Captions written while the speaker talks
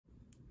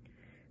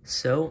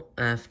So,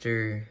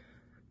 after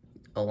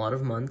a lot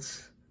of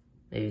months,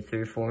 maybe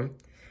 3 or 4,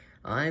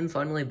 I'm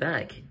finally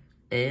back,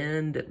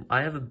 and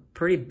I have a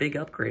pretty big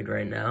upgrade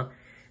right now.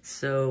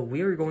 So,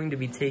 we are going to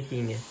be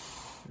taking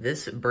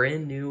this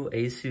brand new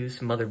Asus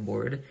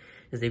motherboard.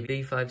 It's a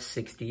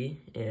B560,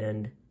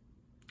 and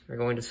we're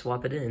going to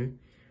swap it in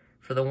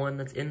for the one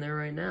that's in there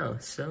right now.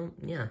 So,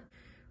 yeah,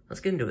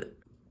 let's get into it.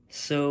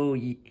 So,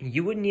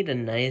 you would need a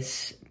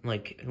nice,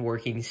 like,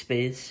 working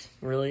space,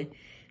 really.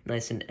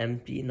 Nice and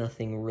empty,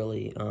 nothing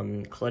really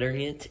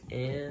cluttering it,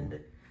 and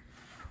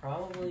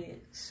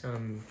probably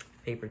some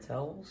paper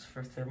towels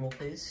for thermal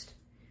paste,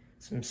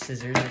 some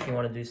scissors if you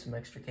want to do some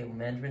extra cable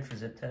management for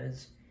zip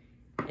ties,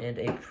 and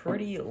a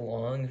pretty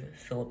long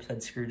Phillips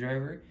head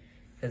screwdriver,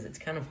 because it's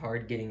kind of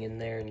hard getting in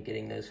there and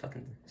getting those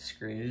fucking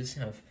screws.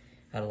 I've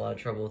had a lot of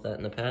trouble with that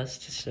in the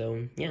past,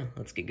 so yeah,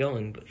 let's get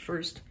going. But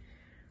first,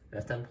 we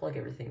have to unplug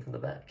everything from the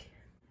back.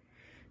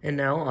 And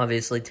now,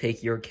 obviously,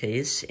 take your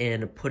case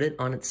and put it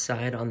on its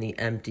side on the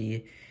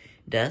empty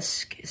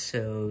desk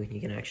so you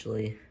can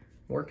actually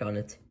work on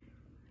it.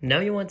 Now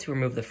you want to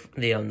remove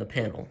the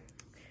panel,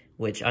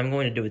 which I'm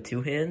going to do with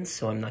 2 hands,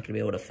 so I'm not going to be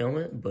able to film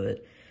it,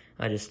 but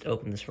I just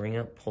open this ring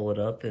up, pull it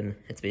up, and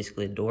it's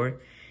basically a door,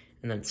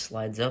 and then it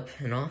slides up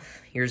and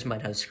off. Yours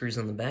might have screws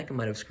on the back, it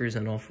might have screws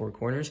on all 4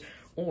 corners,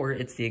 or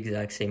it's the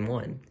exact same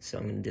one. So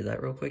I'm going to do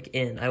that real quick,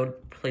 and I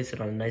would place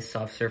it on a nice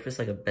soft surface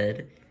like a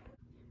bed.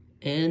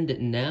 And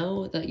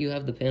now that you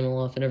have the panel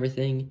off and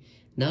everything,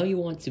 now you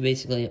want to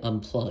basically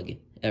unplug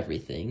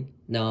everything.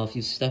 Now, if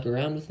you've stuck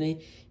around with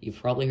me,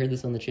 you've probably heard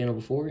this on the channel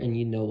before and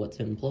you know what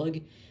to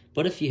unplug.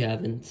 But if you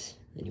haven't,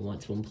 then you want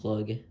to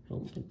unplug,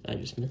 oh, I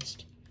just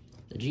missed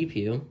the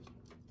GPU.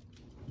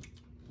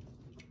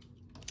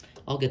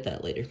 I'll get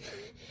that later.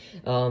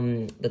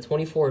 The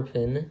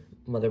 24-pin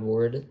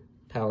motherboard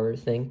power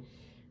thing,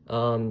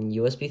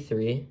 USB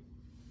 3,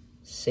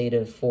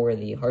 SATA for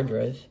the hard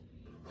drive.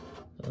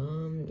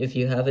 If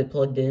you have it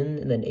plugged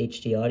in, then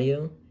HD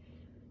audio,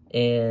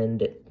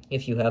 and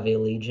if you have a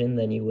Legion,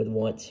 then you would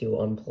want to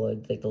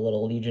unplug like the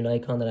little Legion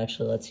icon that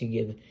actually lets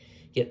you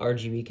get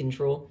RGB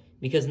control,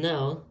 because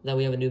now that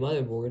we have a new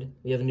motherboard,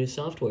 we have a new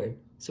software,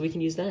 so we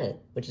can use that,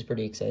 which is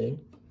pretty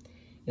exciting.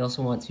 You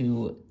also want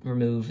to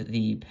remove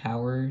the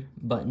power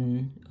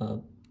button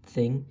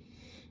thing,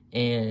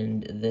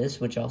 and this,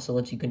 which also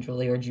lets you control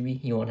the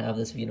RGB. You won't have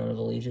this if you don't have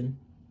a Legion,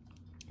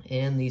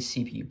 and the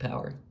CPU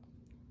power.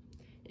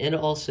 And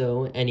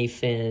also any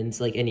fans,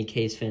 like any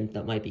case fans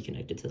that might be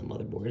connected to the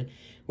motherboard,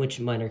 which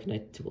mine are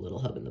connected to a little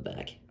hub in the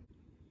back.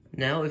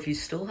 Now, if you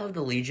still have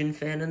the Legion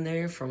fan in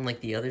there from like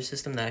the other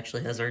system that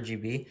actually has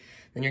RGB,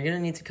 then you're gonna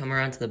need to come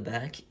around to the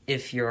back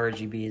if your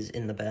RGB is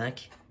in the back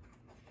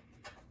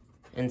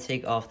and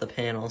take off the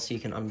panel so you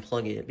can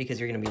unplug it, because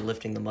you're gonna be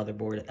lifting the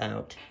motherboard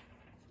out.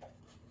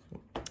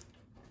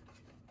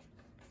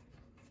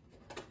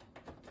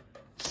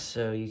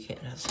 So you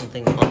can't have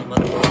something on the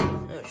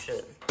motherboard. Oh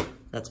shit.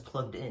 That's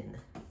plugged in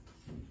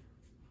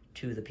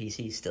to the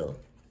PC still.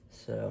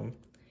 So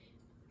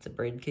it's a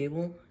braid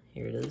cable.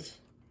 Here it is.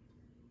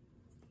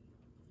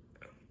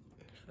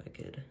 If I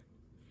could,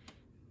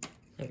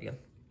 there we go.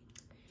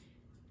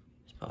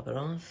 Just pop it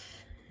off,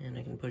 and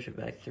I can push it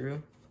back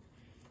through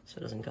so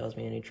it doesn't cause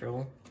me any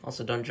trouble.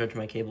 Also, don't judge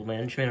my cable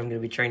management. I'm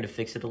gonna be trying to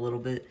fix it a little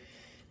bit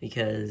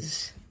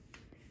because,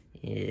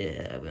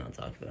 yeah, we don't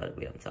talk about it.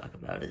 We don't talk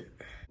about it.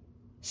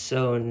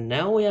 So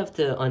now we have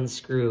to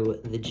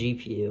unscrew the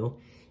GPU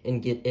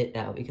and get it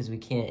out, because we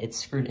can't, it's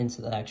screwed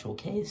into the actual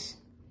case,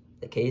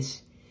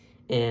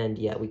 and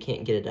yeah, we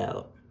can't get it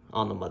out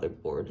on the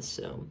motherboard,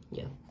 so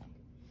yeah.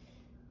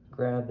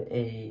 Grab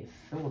a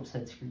Phillips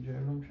head screwdriver.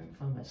 I'm trying to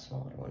find my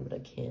smaller one, but I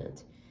can't,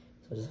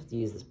 so I just have to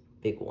use this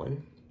big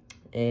one.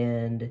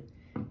 And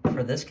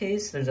for this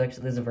case, there's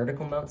a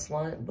vertical mount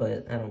slot,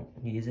 but I don't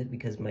use it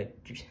because my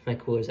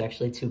cooler is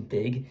actually too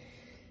big.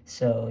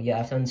 So yeah, I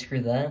have to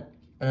unscrew that.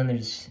 And then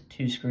there's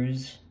 2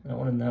 screws, that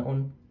one and that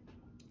one,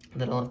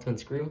 that I'll have to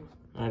unscrew.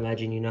 I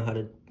imagine you know how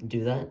to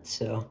do that,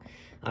 so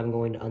I'm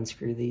going to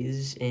unscrew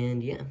these,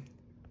 and yeah.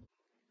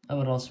 I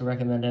would also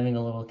recommend having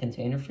a little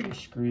container for your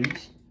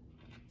screws,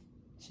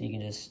 so you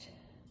can just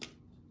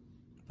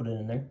put it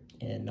in there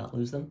and not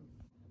lose them.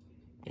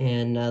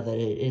 And now that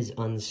it is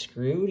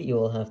unscrewed, you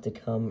will have to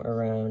come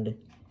around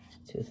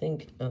to, I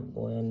think, oh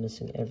boy, I'm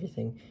missing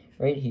everything.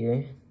 Right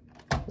here,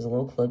 there's a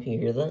little clip, you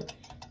hear that?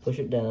 Push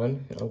it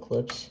down, it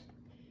unclips.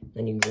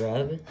 Then you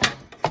grab it,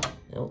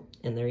 oh,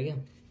 and there you go.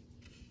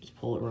 Just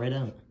pull it right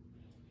out.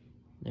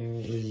 There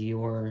is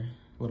your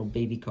little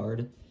baby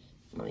card.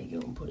 Now you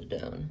go and put it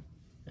down.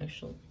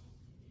 Actually,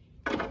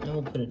 I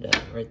will put it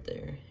down right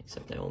there,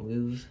 except I will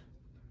move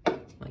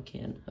my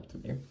can up to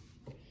there.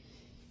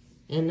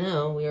 And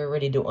now we are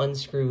ready to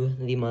unscrew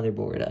the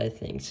motherboard, I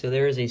think. So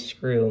there is a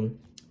screw,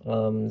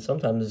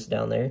 sometimes it's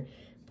down there,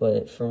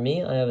 but for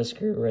me, I have a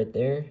screw right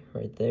there,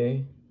 right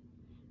there,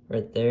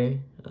 right there,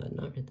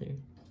 not right there.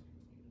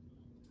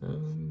 I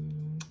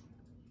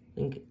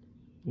think,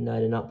 no,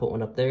 I did not put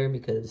one up there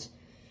because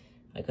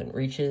I couldn't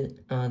reach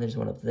it. There's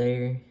one up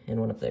there and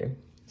one up there.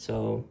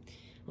 So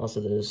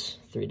also there's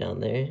 3 down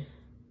there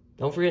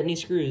Don't forget any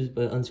screws,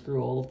 but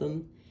unscrew all of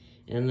them.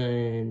 And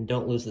then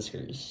don't lose the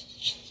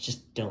screws.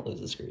 Just don't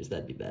lose the screws,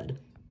 that'd be bad.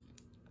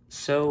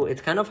 So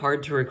it's kind of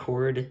hard to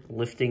record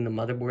lifting the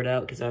motherboard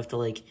out because I have to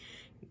like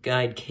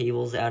guide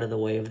cables out of the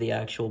way of the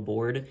actual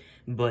board.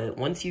 But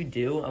once you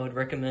do, I would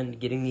recommend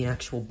getting the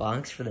actual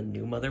box for the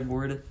new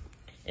motherboard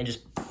and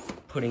just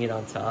putting it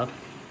on top.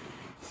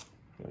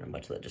 I wonder how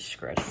much that just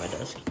scratched my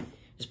desk.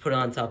 Just put it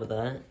on top of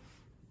that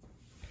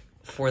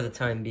for the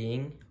time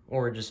being,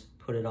 or just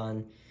put it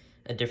on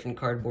a different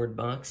cardboard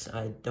box.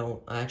 I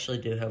actually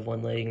do have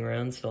one laying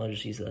around, so I'll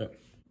just use that.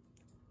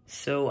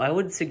 So I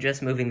would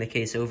suggest moving the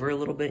case over a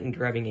little bit and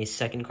grabbing a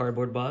second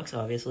cardboard box,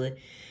 obviously.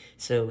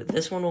 So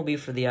this one will be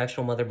for the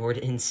actual motherboard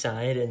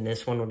inside, and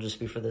this one will just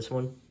be for this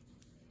one,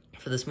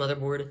 for this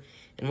motherboard.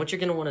 And what you're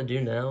gonna wanna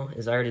do now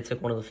is, I already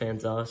took one of the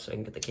fans off so I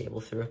can get the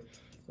cable through.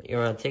 But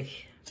you're gonna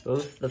take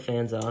both the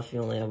fans off.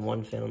 You only have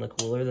one fan on the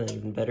cooler, then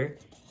even better.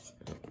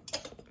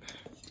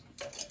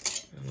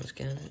 Almost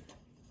got it.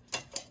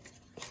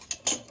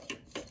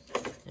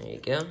 There you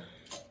go.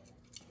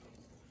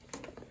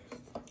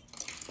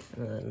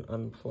 And then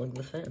unplug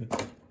the fan.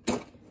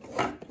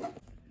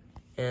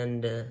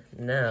 And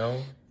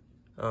now,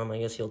 I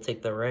guess you'll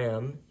take the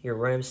RAM, your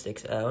RAM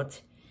sticks out,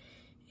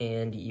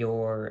 and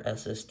your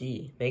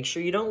SSD. Make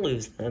sure you don't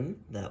lose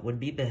them, that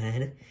would be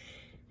bad.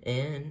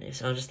 And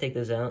so I'll just take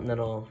those out, and then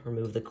I'll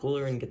remove the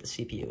cooler and get the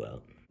CPU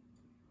out.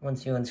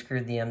 Once you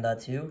unscrewed the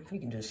M.2, you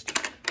can just,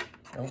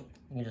 you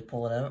can just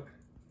pull it out.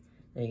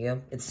 There you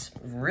go. It's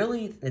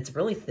really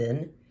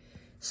thin,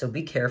 so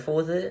be careful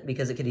with it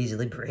because it could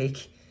easily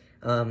break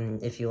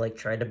if you like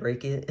tried to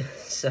break it.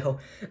 So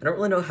I don't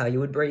really know how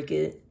you would break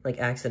it, like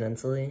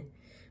accidentally,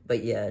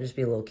 but yeah, just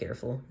be a little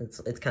careful.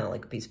 It's kind of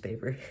like a piece of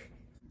paper.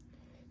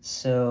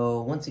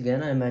 So once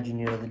again, I imagine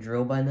you know the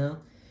drill by now.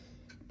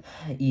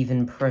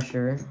 Even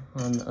pressure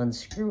on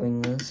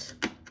unscrewing this.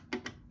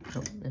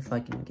 Oh, if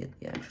I can get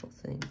the actual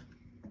thing.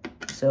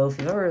 So if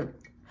you've ever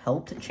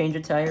helped change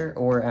a tire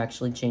or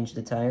actually changed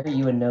a tire,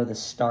 you would know the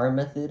star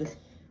method,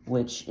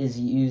 which is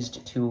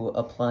used to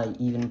apply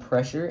even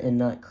pressure and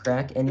not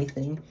crack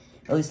anything.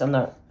 At least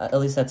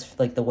that's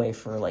like the way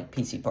for like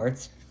PC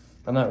parts.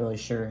 I'm not really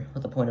sure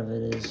what the point of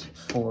it is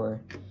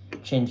for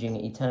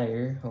changing a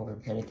tire or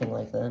anything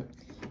like that.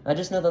 I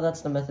just know that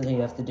that's the method that you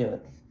have to do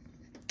it.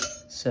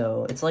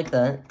 So it's like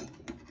that.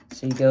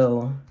 So you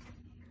go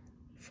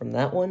from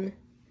that one,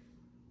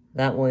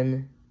 that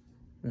one,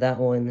 that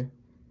one,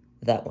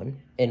 that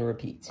one, and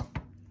repeat.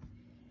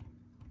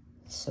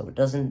 So it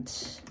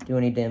doesn't do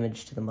any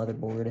damage to the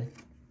motherboard.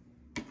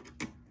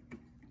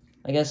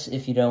 I guess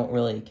if you don't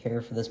really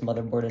care for this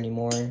motherboard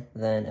anymore,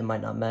 then it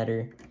might not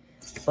matter.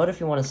 But if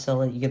you want to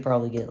sell it, you could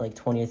probably get like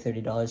 $20 or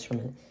 $30 from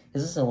it.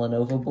 This is a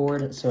Lenovo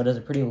board, so it has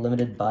a pretty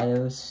limited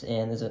BIOS,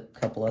 and there's a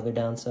couple other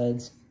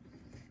downsides.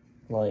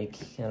 Like,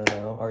 I don't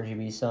know,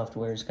 RGB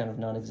software is kind of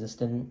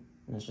non-existent,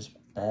 and it's just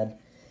bad.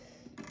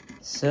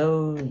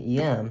 So,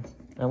 yeah,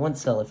 I wouldn't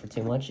sell it for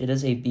too much. It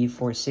is a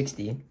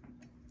B460,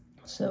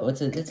 so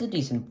it's a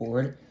decent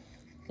board.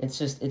 It's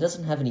just, it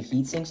doesn't have any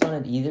heat sinks on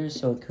it either,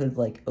 so it could,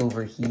 like,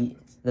 overheat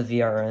the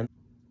VRM.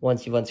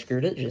 Once you've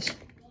unscrewed it, just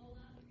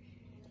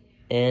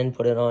and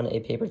put it on a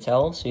paper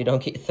towel so you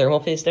don't get thermal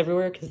paste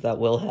everywhere, because that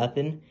will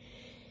happen.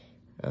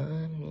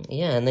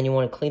 Yeah, and then you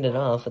want to clean it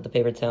off with the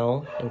paper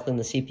towel and clean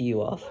the CPU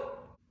off.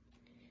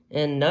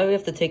 And now we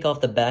have to take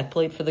off the back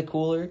plate for the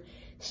cooler.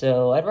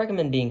 So I'd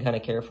recommend being kind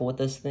of careful with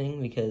this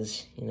thing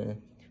because, you know,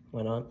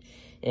 why not?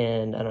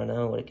 And I don't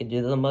know what it could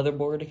do to the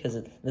motherboard because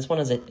this one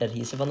has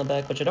adhesive on the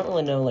back, which I don't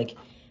really know like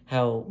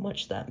how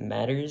much that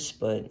matters,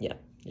 but yeah,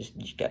 you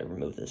just gotta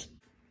remove this.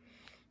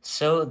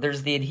 So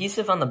there's the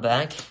adhesive on the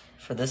back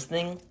for this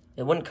thing.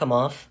 It wouldn't come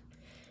off,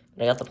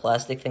 but I got the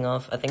plastic thing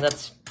off. I think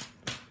that's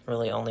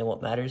really only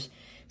what matters.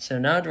 So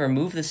now to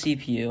remove the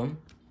CPU,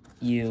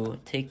 you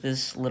take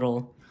this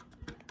little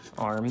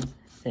arm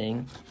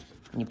thing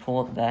and you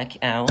pull it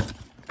back out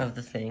of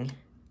the thing,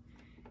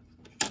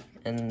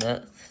 and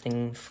that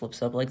thing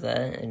flips up like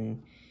that,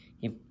 and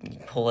you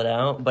pull it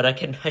out. But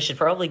I should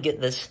probably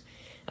get this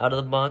out of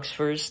the box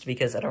first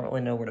because I don't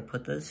really know where to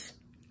put this.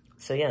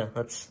 So yeah,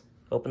 let's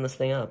open this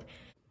thing up.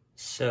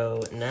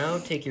 So now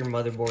take your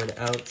motherboard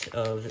out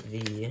of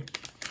the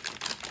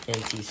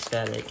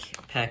anti-static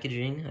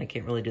packaging. I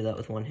can't really do that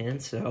with one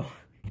hand, so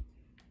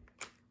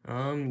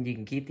you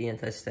can keep the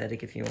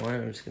anti-static if you want.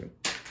 I'm just gonna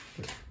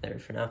put it there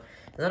for now,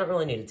 and I don't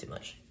really need it too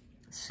much.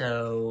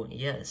 So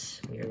yes,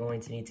 we are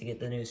going to need to get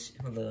the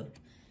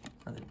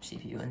other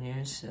CPU in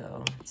here.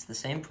 So it's the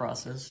same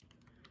process.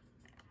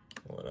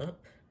 Pull it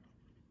up.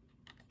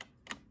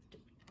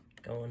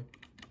 Going.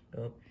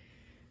 Oh,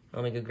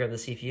 let me go grab the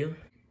CPU.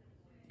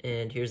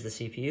 And here's the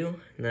CPU.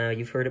 Now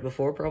you've heard it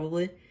before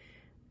probably.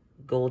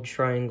 Gold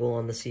triangle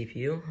on the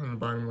CPU on the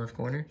bottom left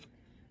corner.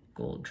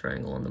 Gold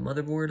triangle on the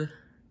motherboard.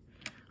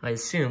 I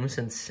assume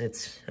since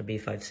it's a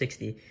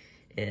B560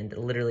 and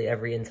literally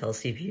every Intel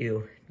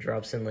CPU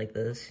drops in like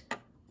this,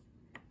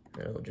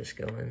 it'll just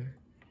go in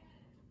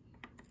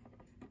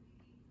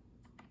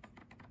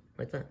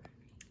like that.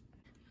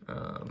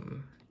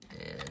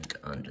 And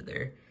under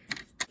there.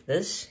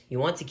 this. You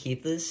want to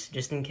keep this,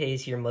 just in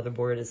case your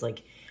motherboard is,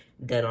 like,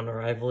 dead on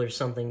arrival or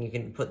something. You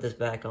can put this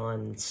back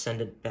on,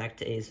 send it back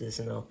to Asus,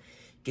 and they'll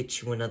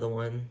get you another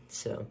one.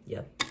 So,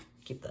 yeah,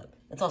 keep that.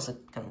 It also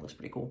kind of looks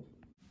pretty cool.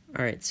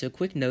 Alright, so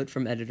quick note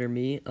from editor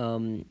me.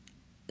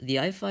 The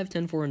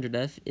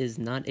i5-10400F is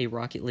not a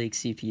Rocket Lake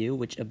CPU,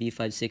 which a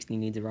B560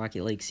 needs a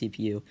Rocket Lake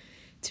CPU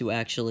to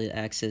actually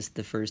access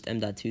the first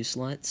M.2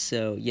 slot.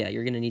 So, yeah,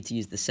 you're going to need to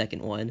use the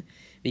second one,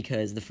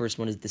 because the first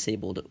one is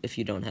disabled if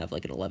you don't have,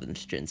 like, an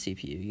 11th gen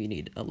CPU. You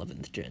need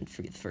 11th gen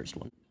for the first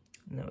one.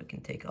 Now we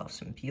can take off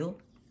some peel.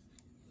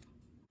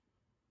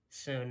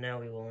 So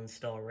now we will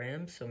install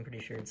RAM. So I'm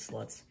pretty sure it's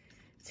slots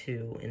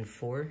 2 and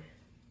 4.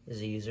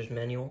 There's a user's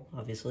manual,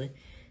 obviously,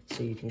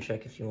 so you can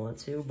check if you want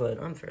to,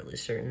 but I'm fairly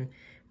certain.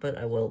 But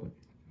I will,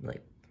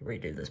 like,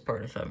 redo this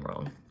part if I'm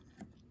wrong.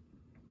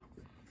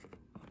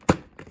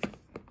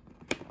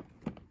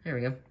 There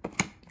we go.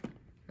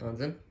 That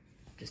one's in.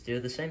 Just do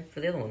the same for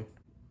the other one.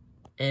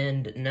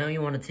 And now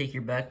you want to take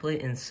your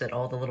backplate and set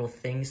all the little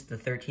things to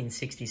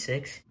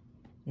 1366.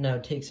 Now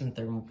take some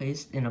thermal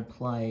paste and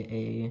apply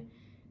a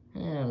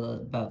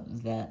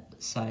about that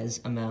size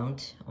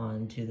amount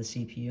onto the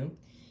CPU.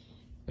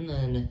 And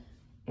then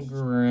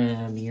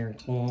grab your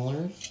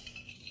cooler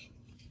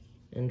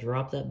and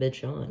drop that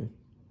bitch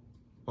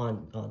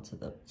onto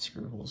the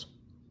screw holes,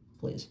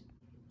 please.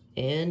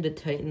 And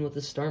tighten with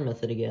the star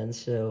method again.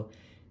 So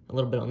a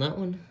little bit on that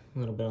one, a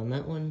little bit on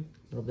that one,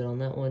 a little bit on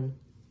that one,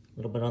 a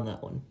little bit on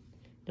that one.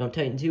 Don't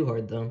tighten too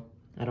hard though.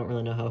 I don't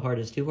really know how hard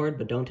is too hard,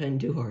 but don't tighten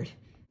too hard.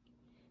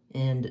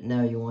 And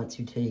now you want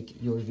to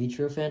take your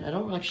Vitro fan. I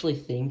don't actually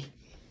think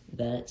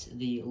that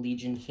the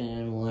Legion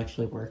fan will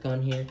actually work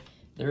on here.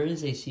 There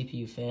is a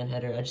CPU fan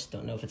header. I just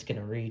don't know if it's going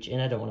to reach.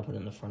 And I don't want to put it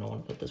in the front. I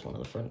want to put this one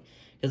in the front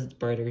because it's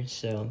brighter.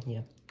 So,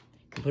 yeah.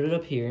 Put it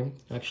up here.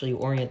 Actually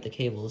orient the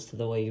cables to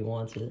the way you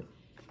want it.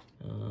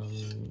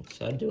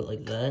 So I'd do it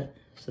like that.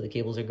 So the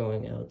cables are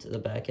going out to the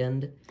back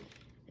end.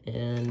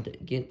 And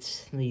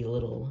get the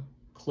little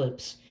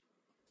clips.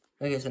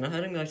 Okay, so now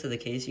heading back to the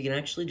case, you can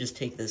actually just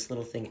take this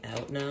little thing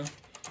out now.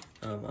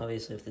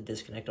 Obviously, you have to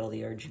disconnect all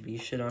the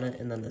RGB shit on it,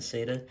 and then the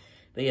SATA.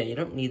 But yeah, you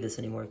don't need this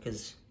anymore,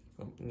 because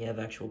well, you have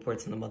actual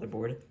ports in the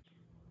motherboard.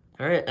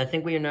 Alright, I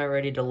think we are now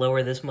ready to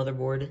lower this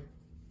motherboard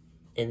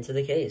into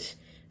the case.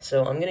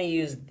 So I'm going to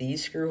use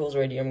these screw holes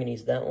right here. I'm going to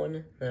use that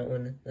one, that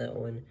one, that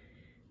one,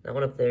 that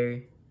one up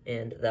there,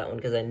 and that one,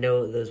 because I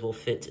know those will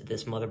fit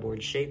this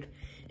motherboard shape,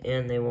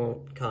 and they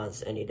won't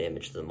cause any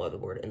damage to the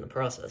motherboard in the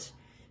process.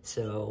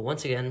 So,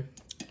 once again,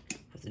 I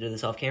have to do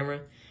this off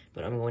camera,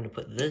 but I'm going to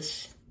put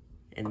this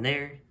in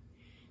there,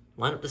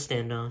 line up the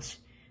standoffs,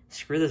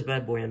 screw this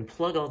bad boy in,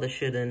 plug all the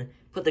shit in,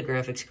 put the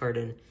graphics card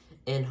in,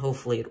 and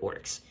hopefully it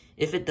works.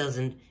 If it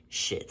doesn't,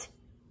 shit.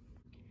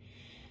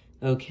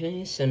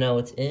 Okay, so now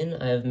it's in.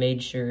 I have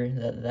made sure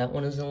that that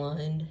one is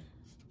aligned,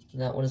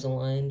 that one is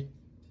aligned,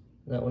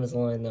 that one is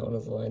aligned, that one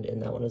is aligned,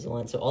 and that one is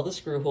aligned. So all the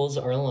screw holes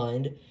are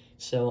aligned,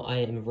 so I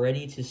am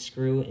ready to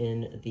screw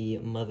in the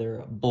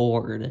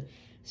motherboard.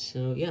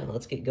 So yeah,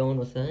 let's get going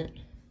with that.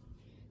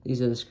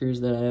 These are the screws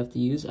that I have to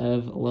use. I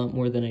have a lot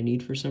more than I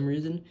need for some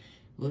reason.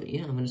 But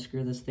yeah, I'm going to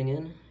screw this thing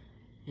in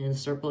and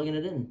start plugging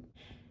it in.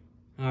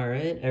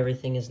 Alright,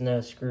 everything is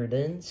now screwed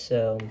in,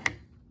 so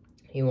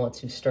you want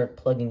to start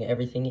plugging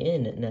everything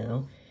in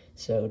now.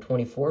 So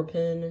 24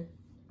 pin,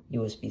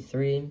 USB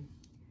 3,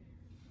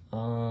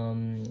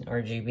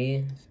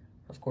 RGB,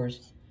 of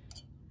course,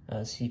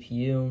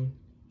 CPU,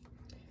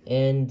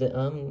 and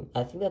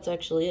I think that's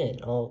actually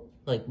it. I'll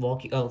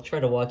try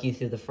to walk you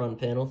through the front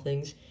panel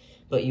things,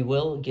 but you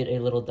will get a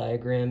little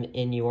diagram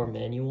in your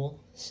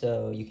manual,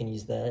 so you can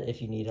use that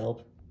if you need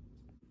help.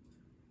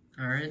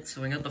 Alright,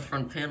 so I got the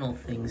front panel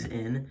things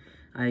in.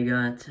 I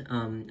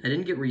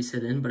didn't get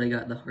reset in, but I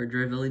got the hard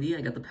drive LED,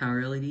 I got the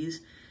power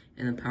LEDs,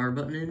 and the power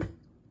button in.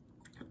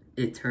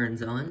 It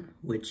turns on,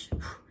 which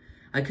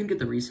I couldn't get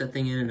the reset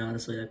thing in, and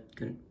honestly I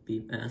couldn't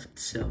be asked,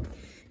 so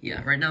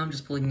yeah, right now I'm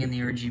just plugging in the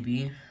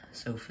RGB.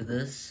 So for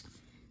this,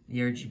 the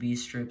RGB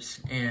strips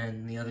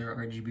and the other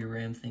RGB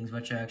RAM things,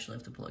 which I actually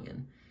have to plug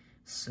in.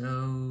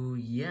 So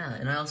yeah,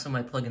 and I also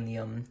might plug in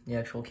the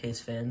actual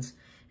case fans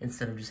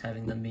instead of just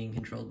having them being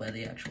controlled by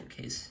the actual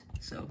case.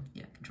 So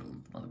yeah, control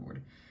the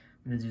motherboard.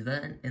 I'm gonna do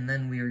that, and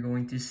then we are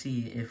going to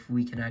see if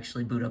we can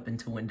actually boot up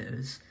into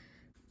Windows.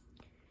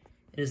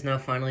 It is now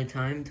finally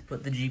time to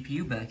put the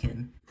GPU back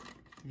in.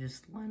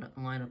 Just line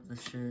up the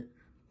shit.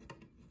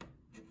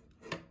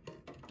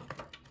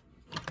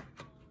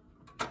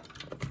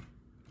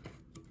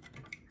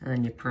 And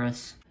then you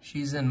press.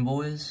 She's in,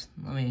 boys.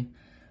 Let me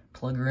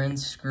plug her in,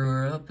 screw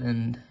her up,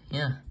 and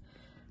yeah,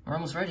 we're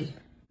almost ready.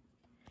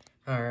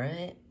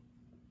 Alright,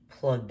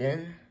 plugged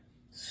in,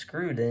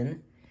 screwed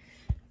in,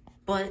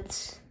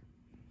 but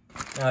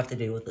now I have to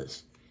deal with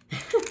this.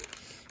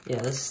 Yeah,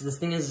 this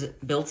thing is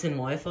built-in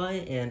Wi-Fi,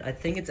 and I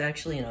think it's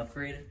actually an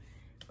upgrade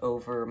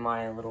over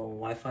my little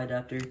Wi-Fi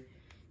adapter.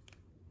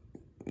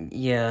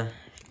 Yeah,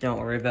 don't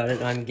worry about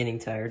it, I'm getting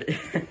tired.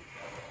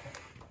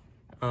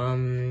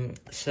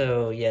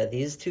 So yeah,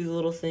 these two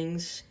little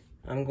things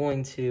I'm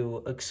going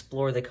to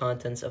explore the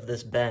contents of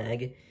this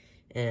bag,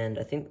 and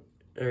I think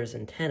there's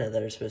antenna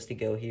that are supposed to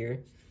go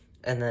here.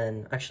 And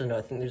then, actually no,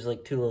 I think there's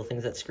like 2 little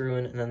things that screw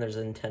in, and then there's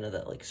an antenna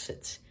that like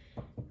sits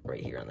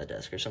right here on the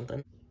desk or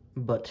something.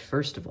 But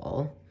first of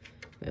all,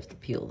 we have to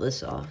peel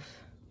this off.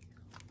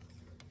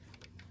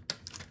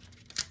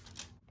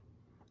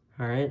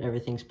 Alright,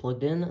 everything's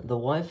plugged in. The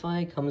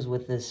Wi-Fi comes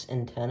with this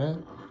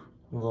antenna,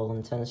 a little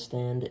antenna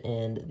stand,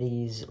 and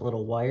these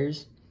little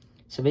wires.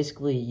 So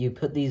basically, you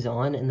put these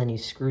on, and then you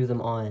screw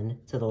them on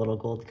to the little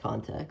gold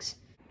contacts.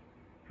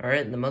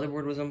 Alright, the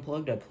motherboard was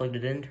unplugged. I plugged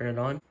it in, turned it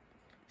on.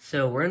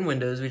 So we're in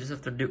Windows. We just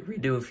have to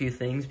redo a few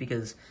things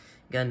because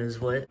God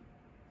knows what.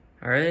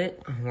 Alright,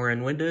 we're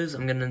in Windows.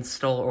 I'm going to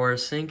install Aura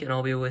Sync, and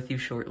I'll be with you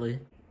shortly.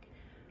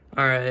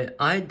 Alright,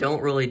 I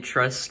don't really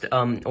trust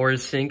Aura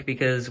Sync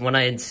because when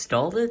I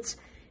installed it,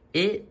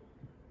 it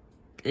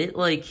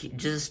like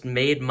just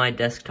made my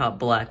desktop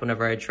black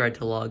whenever I tried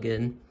to log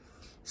in.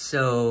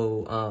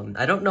 So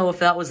I don't know if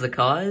that was the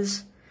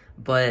cause,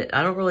 but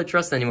I don't really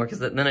trust it anymore because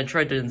then I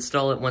tried to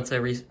install it once I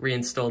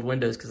reinstalled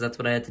Windows because that's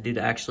what I had to do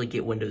to actually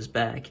get Windows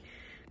back.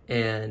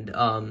 And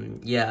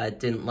yeah, it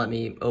didn't let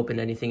me open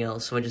anything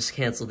else, so I just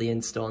canceled the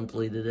install and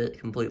deleted it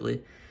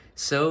completely.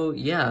 So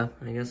yeah,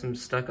 I guess I'm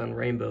stuck on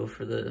Rainbow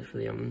for the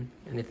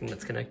anything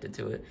that's connected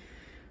to it.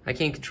 I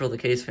can't control the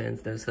case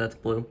fans though, so that's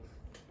blue.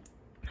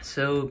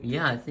 So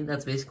yeah, I think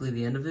that's basically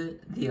the end of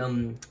it.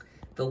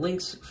 The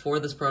links for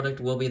this product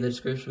will be in the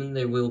description.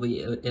 They will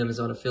be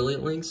Amazon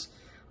affiliate links.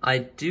 I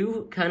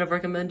do kind of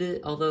recommend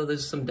it, although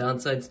there's some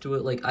downsides to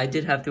it. Like I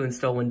did have to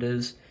install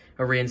Windows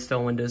or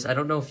reinstall Windows. I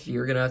don't know if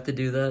you're gonna have to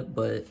do that,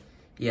 but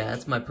yeah,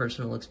 that's my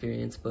personal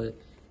experience. But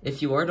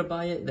if you are to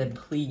buy it, then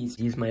please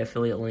use my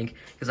affiliate link,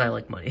 because I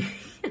like money.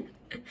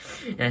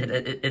 And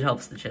it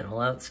helps the channel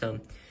out,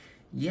 so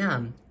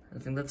yeah, I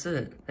think that's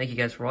it. Thank you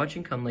guys for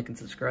watching. Comment, like, and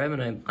subscribe,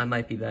 and I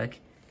might be back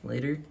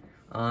later.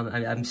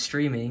 I'm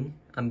streaming.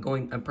 I'm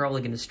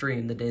probably going to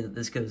stream the day that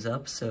this goes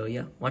up, so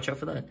yeah, watch out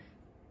for that.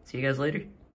 See you guys later.